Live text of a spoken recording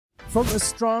From a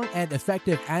strong and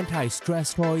effective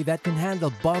anti-stress toy that can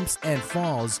handle bumps and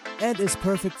falls and is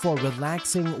perfect for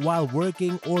relaxing while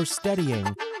working or studying,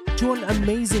 to an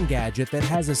amazing gadget that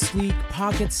has a sleek,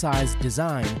 pocket-sized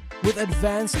design with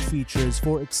advanced features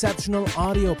for exceptional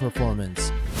audio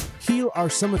performance. Here are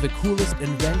some of the coolest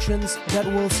inventions that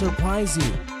will surprise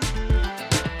you.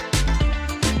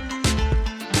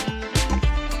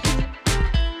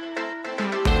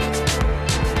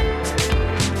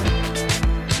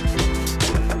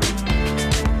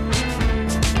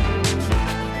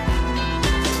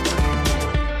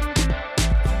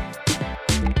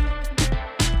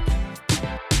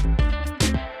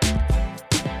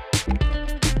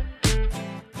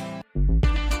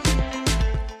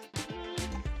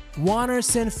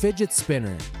 Werson Fidget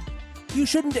Spinner. You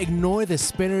shouldn't ignore the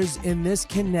spinners in this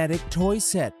kinetic toy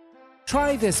set.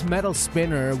 Try this metal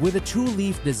spinner with a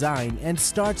two-leaf design and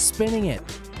start spinning it.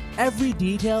 Every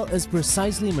detail is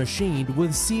precisely machined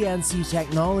with CNC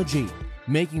technology,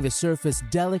 making the surface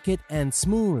delicate and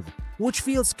smooth, which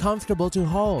feels comfortable to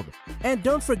hold. And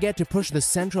don't forget to push the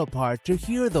central part to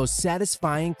hear those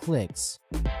satisfying clicks.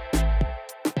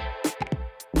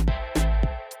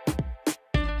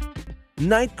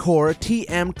 Nitecore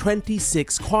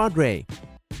TM26 Quadr.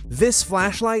 This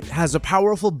flashlight has a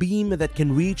powerful beam that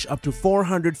can reach up to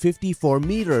 454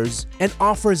 meters and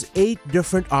offers 8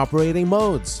 different operating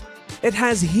modes. It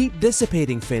has heat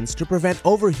dissipating fins to prevent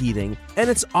overheating, and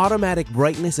its automatic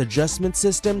brightness adjustment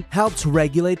system helps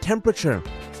regulate temperature.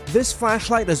 This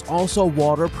flashlight is also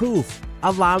waterproof,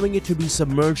 allowing it to be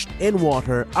submerged in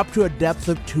water up to a depth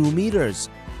of 2 meters.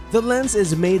 The lens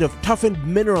is made of toughened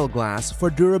mineral glass for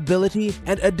durability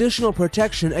and additional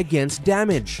protection against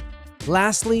damage.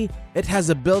 Lastly, it has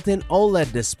a built-in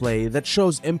OLED display that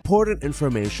shows important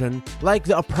information like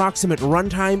the approximate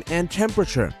runtime and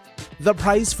temperature. The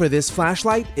price for this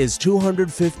flashlight is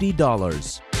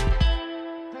 $250.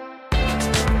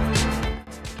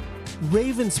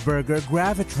 Ravensburger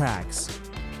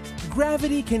Gravitrax.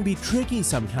 Gravity can be tricky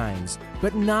sometimes,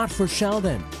 but not for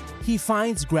Sheldon. He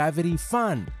finds gravity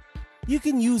fun. You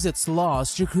can use its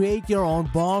laws to create your own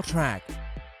ball track.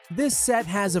 This set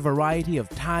has a variety of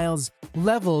tiles,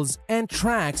 levels, and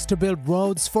tracks to build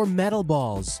roads for metal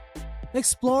balls.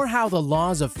 Explore how the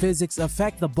laws of physics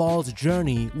affect the ball's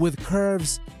journey with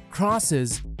curves,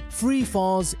 crosses, free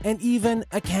falls, and even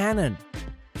a cannon.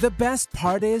 The best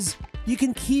part is, you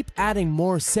can keep adding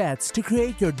more sets to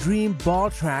create your dream ball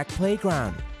track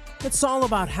playground. It's all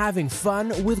about having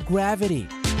fun with gravity.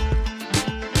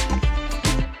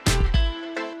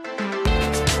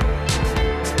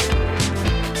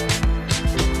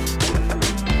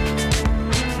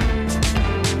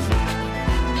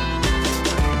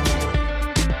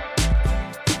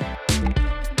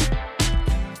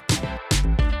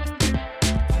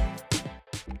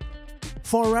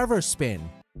 Forever Spin.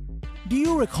 Do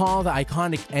you recall the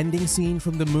iconic ending scene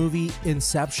from the movie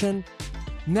Inception?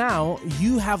 Now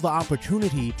you have the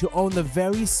opportunity to own the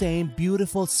very same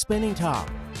beautiful spinning top.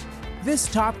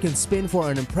 This top can spin for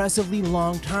an impressively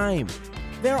long time.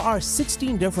 There are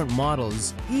 16 different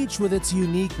models, each with its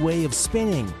unique way of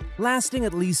spinning, lasting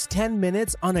at least 10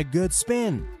 minutes on a good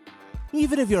spin.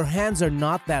 Even if your hands are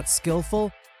not that skillful,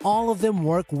 all of them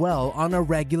work well on a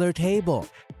regular table.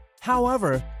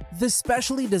 However, the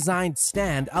specially designed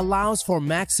stand allows for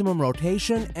maximum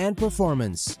rotation and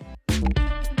performance.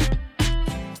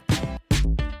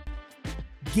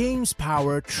 Games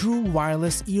Powertrue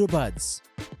wireless earbuds.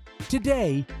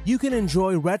 Today, you can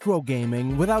enjoy retro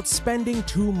gaming without spending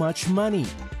too much money.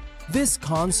 This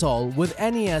console with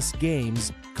NES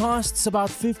games costs about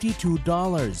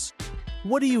 $52.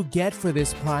 What do you get for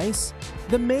this price?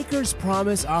 The makers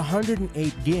promise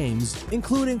 108 games,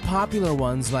 including popular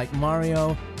ones like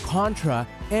Mario, Contra,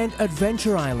 and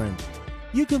Adventure Island.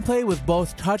 You can play with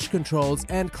both touch controls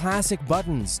and classic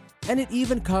buttons, and it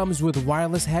even comes with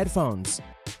wireless headphones.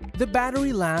 The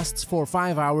battery lasts for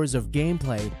 5 hours of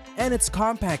gameplay, and its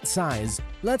compact size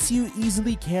lets you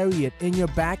easily carry it in your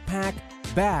backpack,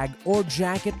 bag, or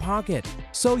jacket pocket,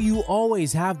 so you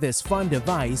always have this fun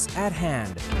device at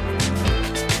hand.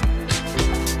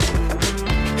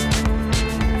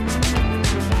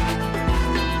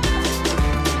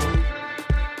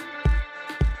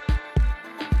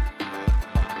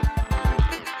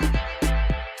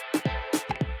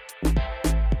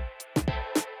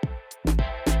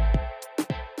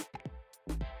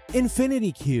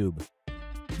 Infinity Cube.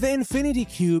 The Infinity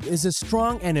Cube is a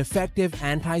strong and effective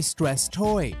anti-stress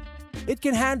toy. It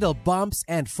can handle bumps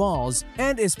and falls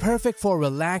and is perfect for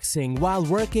relaxing while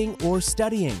working or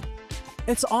studying.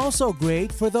 It's also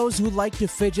great for those who like to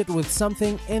fidget with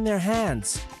something in their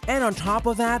hands, And on top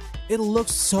of that, it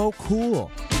looks so cool.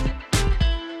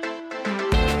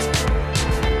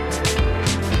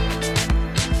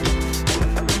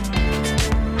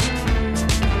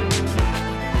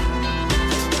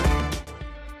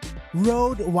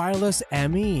 Rode Wireless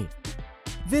ME.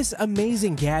 This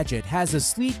amazing gadget has a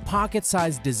sleek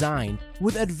pocket-sized design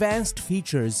with advanced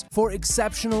features for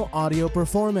exceptional audio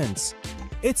performance.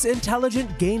 Its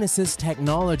intelligent gain assist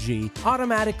technology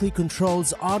automatically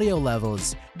controls audio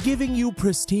levels, giving you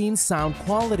pristine sound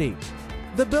quality.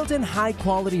 The built-in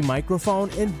high-quality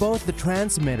microphone in both the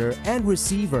transmitter and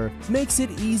receiver makes it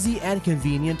easy and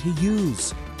convenient to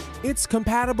use. It's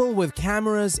compatible with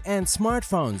cameras and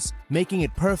smartphones, making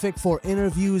it perfect for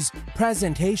interviews,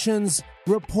 presentations,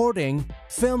 reporting,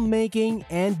 filmmaking,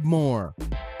 and more.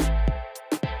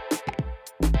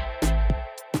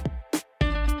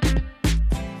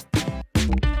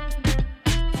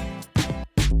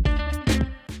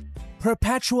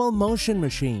 Perpetual motion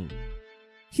machine.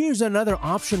 Here's another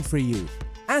option for you.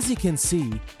 As you can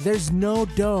see, there's no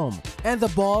dome, and the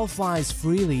ball flies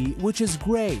freely, which is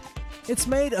great. It's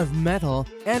made of metal,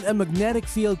 and a magnetic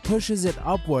field pushes it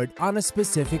upward on a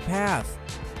specific path.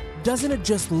 Doesn't it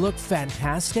just look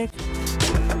fantastic?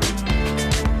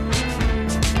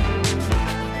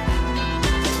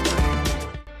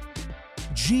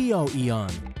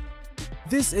 Geon.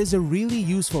 This is a really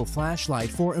useful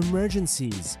flashlight for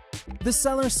emergencies. The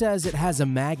seller says it has a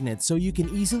magnet so you can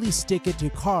easily stick it to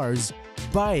cars,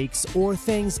 bikes, or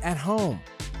things at home.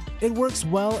 It works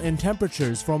well in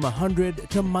temperatures from 100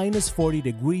 to -40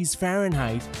 degrees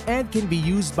Fahrenheit and can be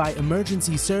used by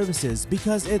emergency services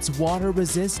because it's water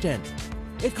resistant.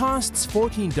 It costs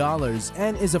 $14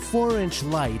 and is a 4-inch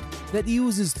light that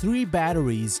uses 3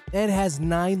 batteries and has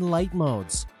 9 light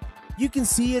modes. You can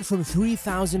see it from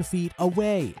 3,000 feet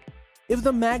away. If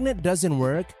the magnet doesn't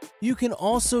work, you can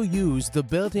also use the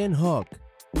built-in hook.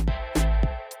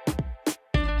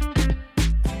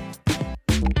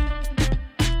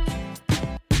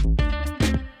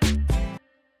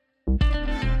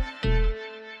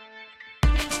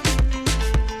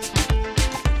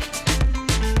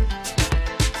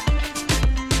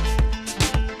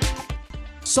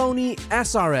 Sony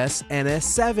SRS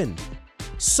NS7.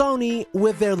 Sony,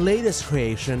 with their latest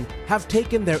creation, have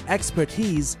taken their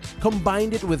expertise,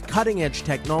 combined it with cutting-edge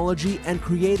technology and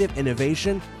creative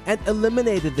innovation, and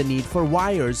eliminated the need for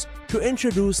wires to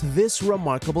introduce this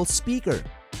remarkable speaker.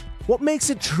 What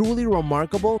makes it truly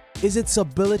remarkable is its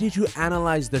ability to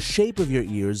analyze the shape of your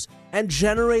ears and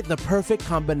generate the perfect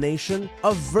combination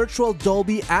of virtual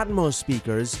Dolby Atmos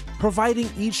speakers, providing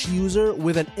each user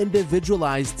with an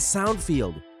individualized sound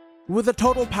field. With a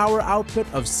total power output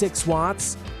of 6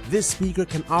 watts, this speaker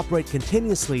can operate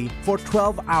continuously for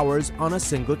 12 hours on a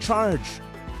single charge.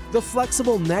 The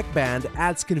flexible neckband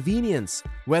adds convenience,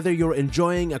 whether you're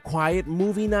enjoying a quiet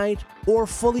movie night or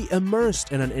fully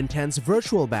immersed in an intense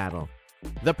virtual battle.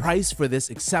 The price for this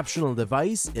exceptional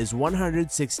device is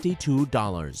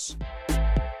 $162.